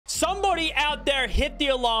Somebody out there hit the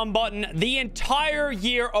alarm button. The entire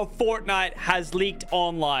year of Fortnite has leaked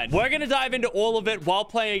online. We're going to dive into all of it while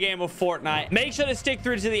playing a game of Fortnite. Make sure to stick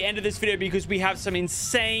through to the end of this video because we have some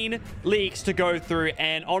insane leaks to go through.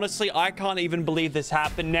 And honestly, I can't even believe this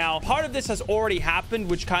happened. Now, part of this has already happened,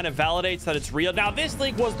 which kind of validates that it's real. Now, this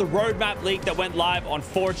leak was the roadmap leak that went live on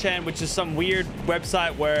 4chan, which is some weird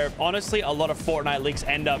website where honestly, a lot of Fortnite leaks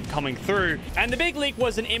end up coming through. And the big leak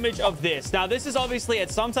was an image of this. Now, this is obviously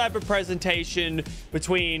at some type of presentation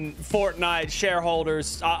between Fortnite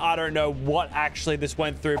shareholders. I don't know what actually this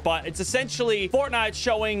went through, but it's essentially Fortnite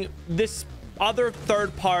showing this other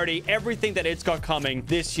third party everything that it's got coming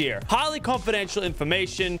this year. Highly confidential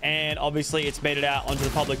information, and obviously it's made it out onto the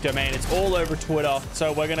public domain. It's all over Twitter.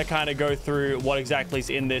 So we're going to kind of go through what exactly is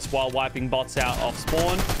in this while wiping bots out off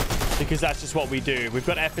spawn, because that's just what we do. We've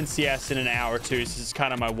got FNCS in an hour or two, so this is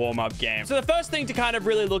kind of my warm-up game. So the first thing to kind of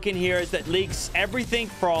really look in here is that leaks everything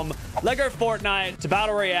from Lego Fortnite to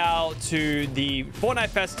Battle Royale to the Fortnite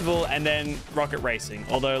Festival and then Rocket Racing.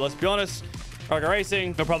 Although, let's be honest, Rocket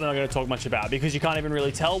Racing, we're probably not going to talk much about because you can't even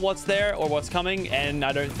really tell what's there or what's coming. And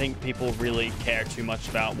I don't think people really care too much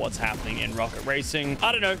about what's happening in Rocket Racing.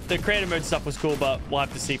 I don't know. The creative mode stuff was cool, but we'll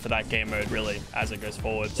have to see for that game mode really as it goes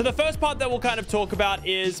forward. So the first part that we'll kind of talk about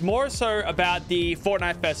is more so about the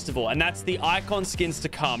Fortnite Festival, and that's the icon skins to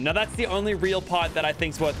come. Now, that's the only real part that I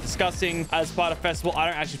think is worth discussing as part of Festival. I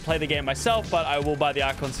don't actually play the game myself, but I will buy the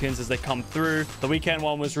icon skins as they come through. The weekend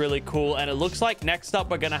one was really cool, and it looks like next up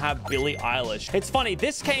we're going to have Billie Eilish. It's funny,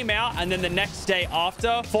 this came out and then the next day after,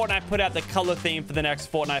 Fortnite put out the color theme for the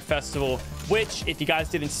next Fortnite Festival, which, if you guys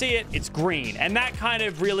didn't see it, it's green. And that kind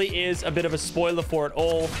of really is a bit of a spoiler for it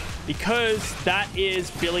all because that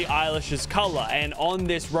is Billie Eilish's color. And on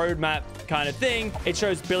this roadmap kind of thing, it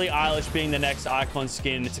shows Billie Eilish being the next icon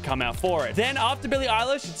skin to come out for it. Then after Billie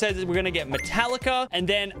Eilish, it says that we're going to get Metallica. And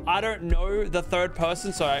then I don't know the third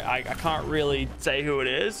person, so I can't really say who it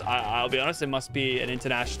is. I'll be honest, it must be an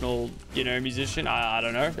international, musician. I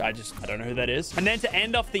don't know. I don't know who that is. And then to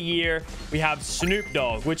end off the year, we have Snoop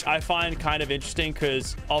Dogg, which I find kind of interesting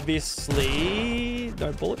because obviously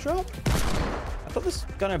no bullet drop. I thought this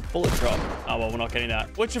was gonna bullet drop. Oh, well, we're not getting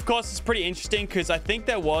that. Which, of course, is pretty interesting because I think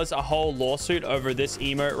there was a whole lawsuit over this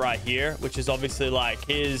emote right here, which is obviously like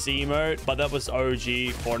his emote, but that was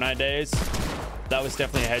OG Fortnite days. That was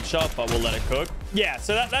definitely a headshot, but we'll let it cook. Yeah,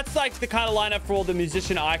 so that's like the kind of lineup for all the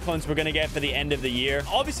musician icons we're going to get for the end of the year.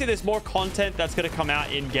 Obviously, there's more content that's going to come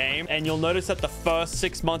out in game, and you'll notice that the first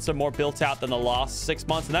 6 months are more built out than the last 6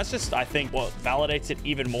 months. And that's just, I think, what validates it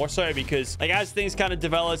even more so because like as things kind of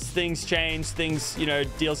develop, things change, things,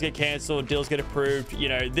 deals get canceled, deals get approved.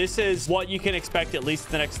 This is what you can expect at least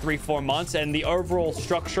in the next 3-4 months. And the overall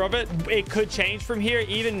structure of it, it could change from here.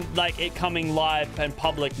 Even like it coming live and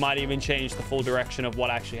public might even change the full direction of what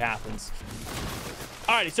actually happens.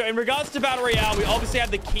 Alrighty, so in regards to Battle Royale, we obviously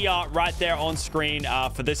have the key art right there on screen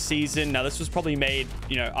for this season. Now, this was probably made,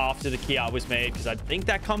 after the key art was made because I think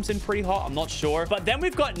that comes in pretty hot. I'm not sure. But then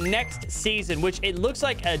we've got next season, which it looks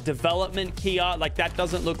like a development key art. Like, that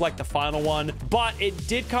doesn't look like the final one. But it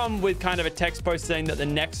did come with kind of a text post saying that the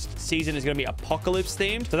next season is going to be apocalypse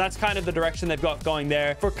themed. So that's kind of the direction they've got going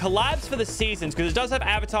there. For collabs for the seasons, because it does have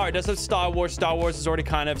Avatar, it does have Star Wars. Star Wars is already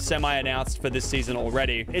kind of semi-announced for this season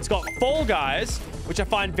already. It's got Fall Guys, which I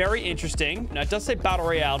find very interesting. Now, it does say Battle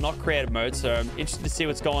Royale, not creative mode, so I'm interested to see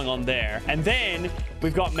what's going on there. And then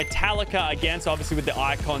we've got Metallica again, so obviously with the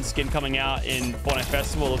icon skin coming out in Fortnite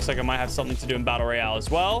Festival, looks like it might have something to do in Battle Royale as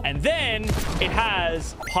well. And then it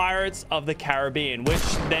has Pirates of the Caribbean, which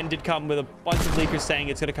then did come with a bunch of leakers saying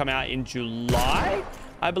it's going to come out in July,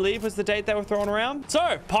 I believe was the date they were throwing around.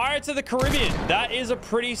 So, Pirates of the Caribbean. That is a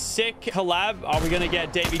pretty sick collab. Are we going to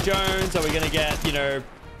get Davy Jones? Are we going to get,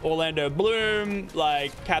 Orlando Bloom,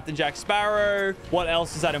 like Captain Jack Sparrow? What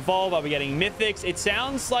else does that involve? Are we getting mythics? It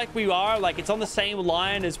sounds like we are. Like, it's on the same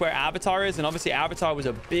line as where Avatar is, and obviously Avatar was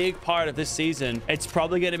a big part of this season. It's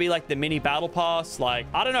probably going to be like the mini battle pass. Like,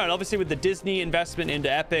 I don't know. And obviously with the Disney investment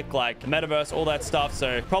into Epic, like the metaverse, all that stuff.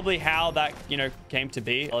 So probably how that, came to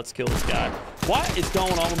be. Let's kill this guy. What is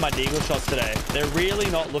going on with my deagle shots today? They're really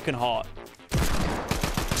not looking hot.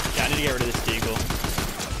 Yeah, I need to get rid of this deagle.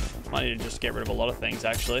 I need to just get rid of a lot of things,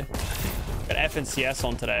 actually. Got FNCS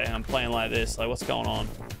on today, and I'm playing like this. Like, what's going on?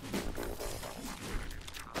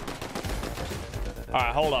 All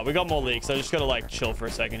right, hold up. We got more leaks. I just got to, like, chill for a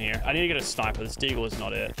second here. I need to get a sniper. This deagle is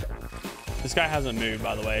not it. This guy hasn't moved,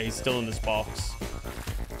 by the way. He's still in this box.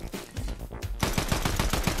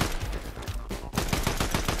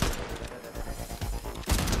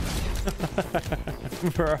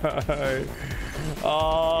 Bro.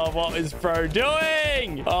 Oh, what is bro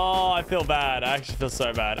doing? Oh, I feel bad. I actually feel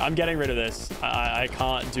so bad. I'm getting rid of this. I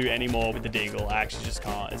can't do any more with the deagle. I actually just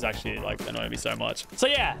can't. It's actually like annoying me so much. So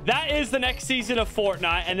yeah, that is the next season of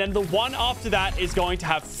Fortnite. And then the one after that is going to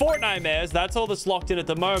have Fortnite mares. That's all that's locked in at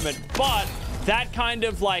the moment. But that kind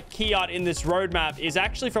of like key art in this roadmap is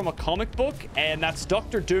actually from a comic book, and that's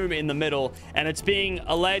Dr. Doom in the middle. And it's being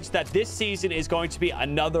alleged that this season is going to be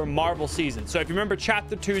another Marvel season. So if you remember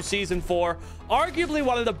Chapter 2, Season 4, arguably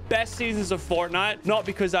one of the best seasons of Fortnite, not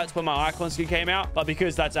because that's when my icon skin came out, but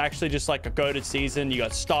because that's actually just like a goated season. You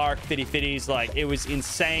got Stark, Fitty Fitties, like it was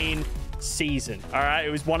insane season. All right,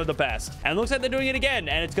 it was one of the best, and it looks like they're doing it again,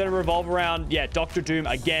 and it's going to revolve around, yeah, Dr. Doom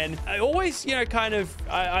again. I always, you know, kind of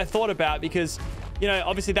I thought about, because you know,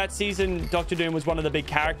 obviously that season Dr. Doom was one of the big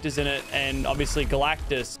characters in it, and obviously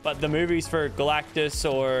Galactus, but the movies for Galactus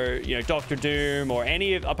or, you know, Dr. Doom or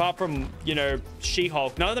any of, apart from, you know,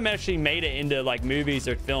 She-Hulk, none of them actually made it into like movies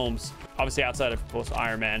or films, obviously outside of course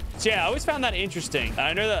Iron Man. So yeah, I always found that interesting.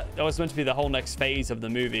 I know that was meant to be the whole next phase of the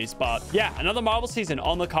movies, but yeah, another Marvel season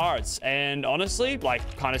on the cards, and honestly,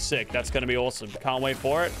 like, kind of sick. That's going to be awesome. Can't wait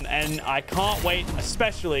for it, and I can't wait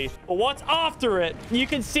especially for what's after it. You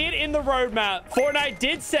can see it in the roadmap. Fortnite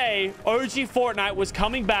did say OG Fortnite was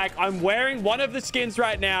coming back. I'm wearing one of the skins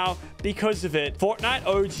right now because of it. Fortnite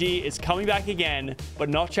OG is coming back again, but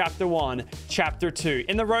not Chapter 1, Chapter 2.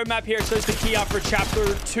 In the roadmap here, it shows the key up for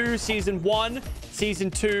Chapter 2, Season 1,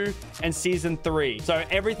 Season 2, and Season 3. So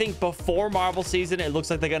everything before Marvel season, it looks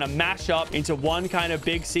like they're going to mash up into one kind of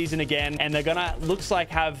big season again, and they're going to, looks like,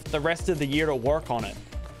 have the rest of the year to work on it.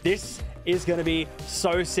 This is going to be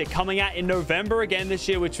so sick. Coming out in November again this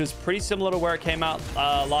year, which was pretty similar to where it came out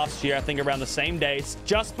last year, I think around the same dates,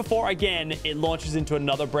 just before again it launches into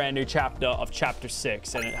another brand new chapter of Chapter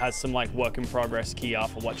 6, and it has some like work in progress key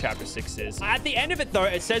up for what Chapter 6 is. At the end of it though,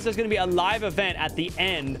 it says there's going to be a live event at the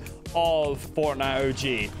end of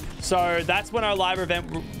Fortnite OG. So that's when our live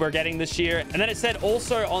event we're getting this year. And then it said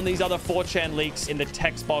also on these other 4chan leaks in the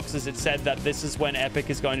text boxes, it said that this is when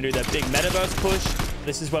Epic is going to do their big metaverse push.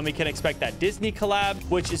 This is when we can expect that Disney collab,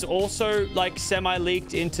 which is also like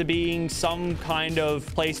semi-leaked into being some kind of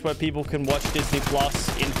place where people can watch Disney Plus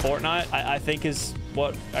in Fortnite, I think is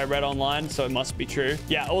what I read online, so it must be true.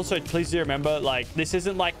 Yeah, also please do remember, like, this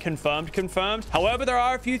isn't like confirmed. However, there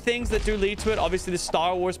are a few things that do lead to it. Obviously the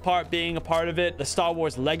Star Wars part being a part of it. The Star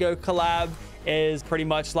Wars Lego collab is pretty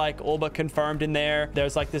much like all but confirmed in there.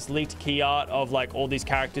 There's like this leaked key art of like all these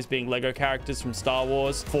characters being Lego characters from Star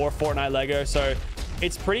Wars for Fortnite Lego. So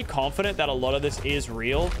it's pretty confident that a lot of this is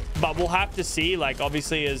real, but we'll have to see, like,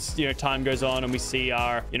 obviously as, you know, time goes on and we see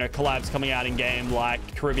our, you know, collabs coming out in game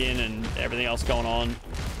like Caribbean and everything else going on,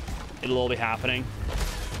 it'll all be happening.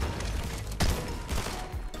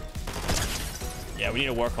 Yeah, we need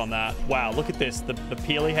to work on that. Wow, look at this. The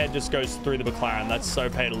Peely head just goes through the McLaren. That's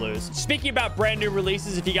so pay to lose. Speaking about brand new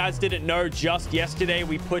releases, if you guys didn't know, just yesterday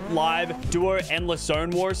we put live Duo Endless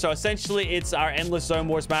Zone Wars. So essentially it's our Endless Zone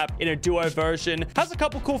Wars map in a duo version. Has a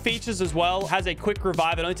couple cool features as well. Has a quick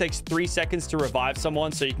revive. It only takes 3 seconds to revive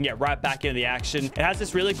someone, so you can get right back into the action. It has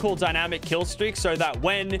this really cool dynamic kill streak, so that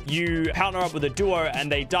when you partner up with a duo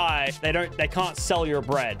and they die, they can't sell your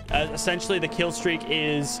bread. Essentially the kill streak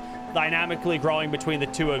is dynamically growing between the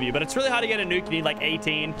two of you, but it's really hard to get a nuke. You need like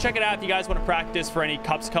 18. Check it out if you guys want to practice for any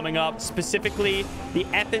cups coming up, specifically the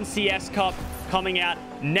FNCS Cup coming out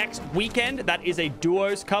next weekend. That is a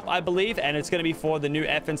duos cup, I believe, and it's going to be for the new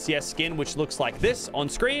FNCS skin, which looks like this on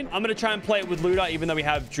screen. I'm going to try and play it with Luda, even though we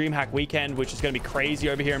have DreamHack Weekend, which is going to be crazy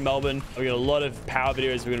over here in Melbourne. We got a lot of power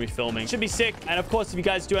videos we're going to be filming. Should be sick. And of course, if you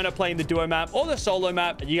guys do end up playing the duo map or the solo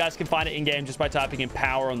map, you guys can find it in game just by typing in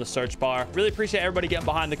power on the search bar. Really appreciate everybody getting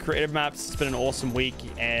behind the creative maps. It's been an awesome week,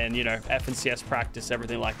 and you know, FNCS practice,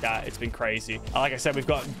 everything like that. It's been crazy. Like I said, we've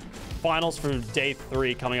got finals for day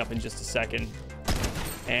 3 coming up in just a second.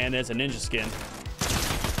 And there's a ninja skin.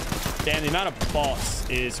 Damn, the amount of bots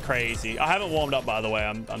is crazy. I haven't warmed up, by the way.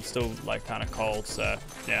 I'm still like kind of cold, so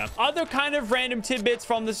yeah. Other kind of random tidbits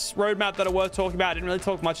from this roadmap that are worth talking about. I didn't really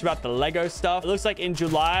talk much about the Lego stuff. It looks like in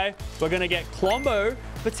July we're gonna get Colombo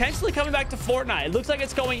potentially coming back to Fortnite. It looks like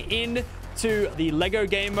it's going into the Lego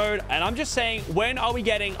game mode, and I'm just saying, when are we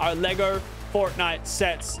getting our Lego Fortnite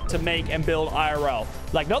sets to make and build IRL?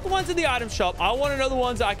 Like, not the ones in the item shop. I want to know the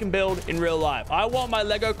ones I can build in real life. I want my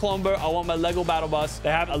Lego Colombo. I want my Lego Battle Bus.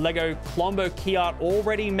 They have a Lego Colombo key art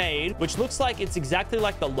already made, which looks like it's exactly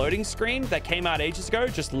like the loading screen that came out ages ago,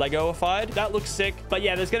 just Lego-ified. That looks sick. But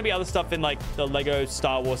yeah, there's going to be other stuff in like the Lego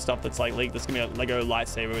Star Wars stuff that's like leaked. There's going to be like Lego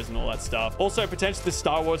lightsabers and all that stuff. Also, potentially the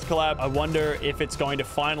Star Wars collab. I wonder if it's going to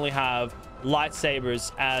finally have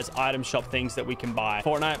lightsabers as item shop things that we can buy.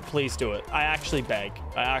 Fortnite, please do it. I actually beg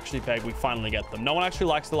we finally get them. No one actually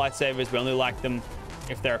likes the lightsabers. We only like them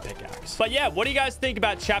if they're a pickaxe. But yeah, what do you guys think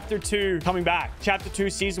about chapter 2 coming back? Chapter 2,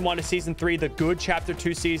 season 1 to season 3, the good chapter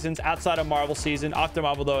 2 seasons outside of Marvel season. After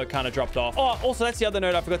Marvel, though, it kind of dropped off. Oh, also, that's the other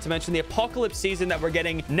note I forgot to mention. The Apocalypse season that we're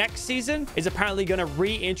getting next season is apparently going to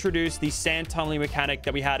reintroduce the sand tunneling mechanic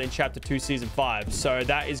that we had in chapter 2, season 5. So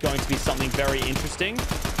that is going to be something very interesting.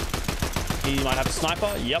 He might have a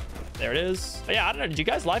sniper. Yep, there it is. But yeah, I don't know. Did you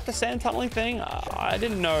guys like the sand tunneling thing? I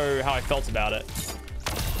didn't know how I felt about it.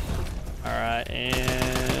 All right,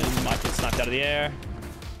 and might get sniped out of the air.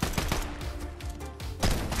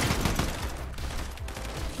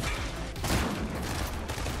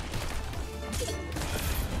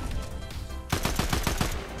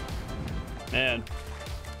 Man.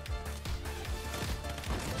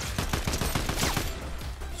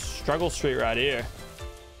 Struggle street right here.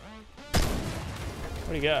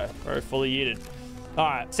 Where'd he go? Very fully yeeted. All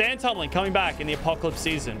right, sand tunneling coming back in the Apocalypse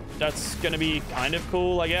season. That's going to be kind of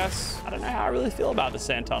cool, I guess. I don't know how I really feel about the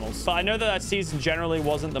sand tunnels. But I know that that season generally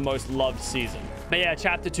wasn't the most loved season. But yeah,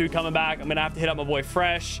 chapter 2 coming back. I'm going to have to hit up my boy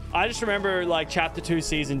Fresh. I just remember like chapter 2,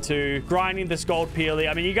 season 2, grinding this gold peely.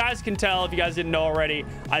 I mean, you guys can tell if you guys didn't know already,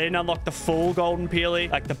 I didn't unlock the full golden peely.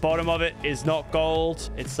 Like the bottom of it is not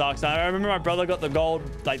gold. It sucks. I remember my brother got the gold,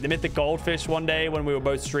 like the mythic goldfish one day when we were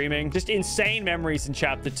both streaming. Just insane memories in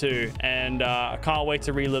chapter 2. And I can't wait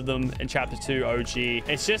to relive them in chapter 2 OG.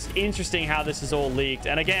 It's just interesting how this is all leaked.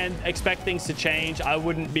 And again, expect things to change. I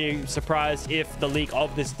wouldn't be surprised if the leak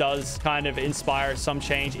of this does kind of inspire some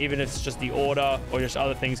change, even if it's just the order or just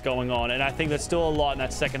other things going on. And I think there's still a lot in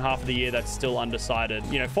that second half of the year that's still undecided.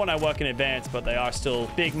 You know, Fortnite work in advance, but they are still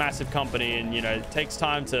big, massive company. And, you know, it takes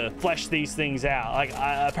time to flesh these things out. Like,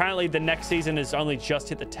 apparently the next season has only just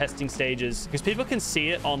hit the testing stages because people can see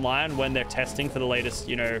it online when they're testing for the latest,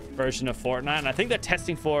 you know, version of Fortnite. And I think they're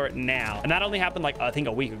testing for it now. And that only happened like, I think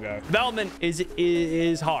a week ago. Development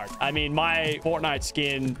is hard. I mean, my Fortnite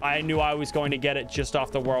skin, I knew I was going to get it just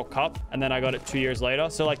after World Cup. And then I got it 2 years later.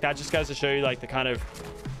 So like that just goes to show you like the kind of,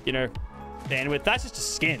 you know, bandwidth. That's just a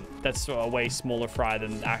skin. That's a way smaller fry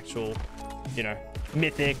than actual, you know,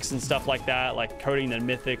 mythics and stuff like that, like coding the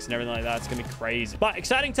mythics and everything like that. It's gonna be crazy. But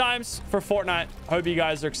exciting times for Fortnite. Hope you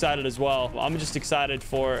guys are excited as well. I'm just excited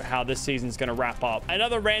for how this season's gonna wrap up.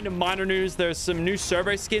 Another random minor news, there's some new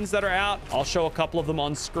survey skins that are out. I'll show a couple of them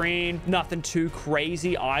on screen. Nothing too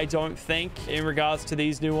crazy, I don't think, in regards to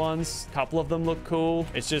these new ones. A couple of them look cool.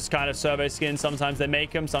 It's just kind of survey skins. Sometimes they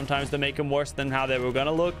make them, sometimes they make them worse than how they were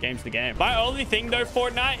gonna look. Game's the game. My only thing though,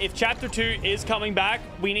 Fortnite, if chapter 2 is coming back,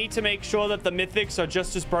 we need to make sure that the mythics are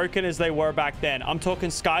just as broken as they were back then. I'm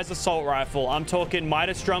talking Sky's assault rifle. I'm talking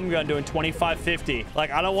Midas drum gun doing 2550.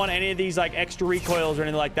 Like, I don't want any of these like extra recoils or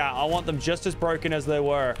anything like that. I want them just as broken as they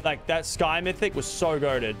were. Like, that Sky mythic was so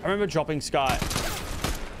goated. I remember dropping Sky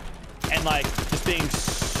and like just being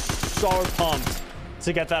so pumped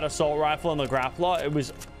to get that assault rifle and the grappler. It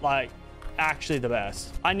was like actually the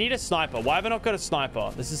best. I need a sniper. Why have I not got a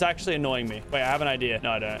sniper? This is actually annoying me. Wait, I have an idea.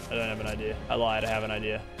 No, I don't have an idea. I lied. I have an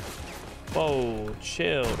idea. Whoa,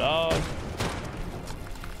 chill, dog.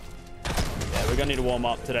 Yeah, we're gonna need to warm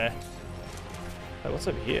up today. Wait, what's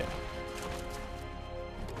over here?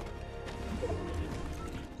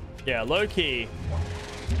 Yeah, low key.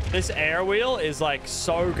 This air wheel is like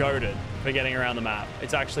so goated for getting around the map.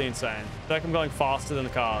 It's actually insane. I feel like I'm going faster than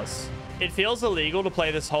the cars. It feels illegal to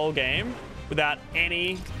play this whole game without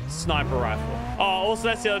any sniper rifle. Oh, also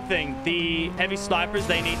that's the other thing. The heavy snipers,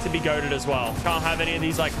 they need to be goated as well. Can't have any of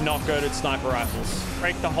these like not goated sniper rifles.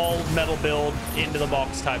 Break the whole metal build into the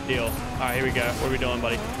box type deal. All right, here we go. What are we doing,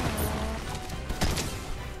 buddy?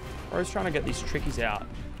 Bro's trying to get these trickies out.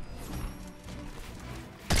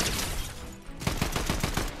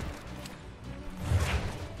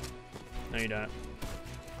 No, you don't.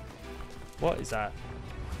 What is that?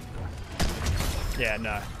 Yeah,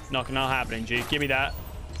 no. Not happening, G. Give me that.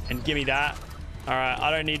 And give me that. All right,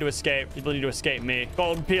 I don't need to escape. People need to escape me.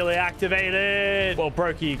 Golden Peely activated. Well,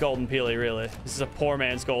 brokey Golden Peely, really. This is a poor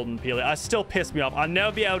man's Golden Peely. I still piss me off. I'll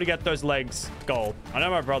never be able to get those legs gold. I know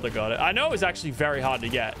my brother got it. I know it was actually very hard to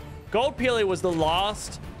get. Gold Peely was the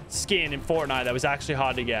last skin in Fortnite that was actually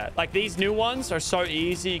hard to get. Like, these new ones are so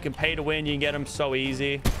easy. You can pay to win. You can get them so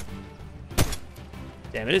easy.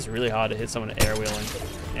 Damn, it is really hard to hit someone air wheeling.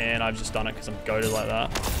 And I've just done it because I'm goated like that.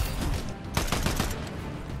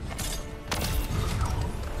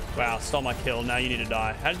 Wow, stole my kill. Now you need to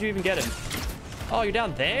die. How did you even get him? Oh, you're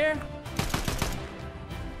down there?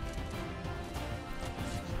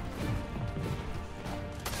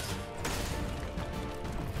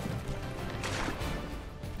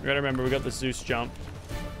 We gotta remember, we got the Zeus jump.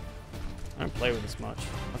 I don't play with this much.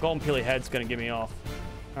 My golden peely head's gonna get me off.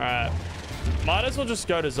 All right. Might as well just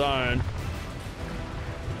go to zone.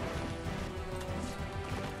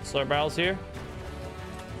 Slow barrels here.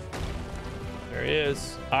 There he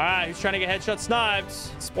is. All right, he's trying to get headshot sniped.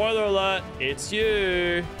 Spoiler alert, it's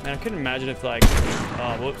you. Man, I couldn't imagine if like,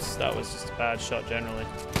 oh, whoops, that was just a bad shot generally.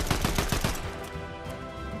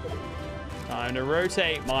 Time to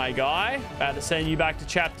rotate, my guy. About to send you back to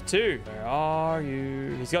chapter 2. Where are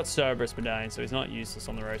you? He's got Cerberus medallion, so he's not useless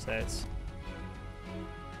on the rotates.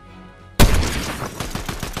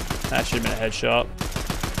 That should have been a headshot.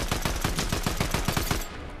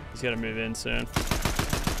 He's got to move in soon.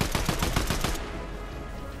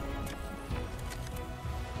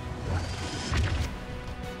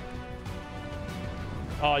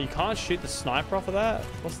 Oh, you can't shoot the sniper off of that?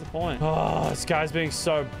 What's the point? Oh, this guy's being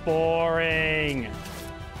so boring.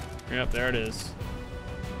 Yep, there it is.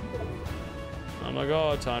 Oh my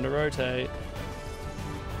god, time to rotate.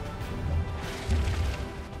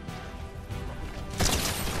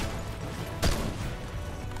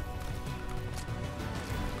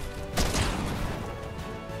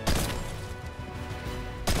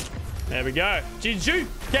 There we go. GG.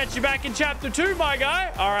 Catch you back in chapter 2, my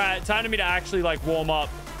guy. All right, time for me to actually like warm up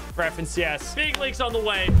for FNCS. Big leaks on the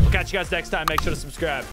way. We'll catch you guys next time. Make sure to subscribe.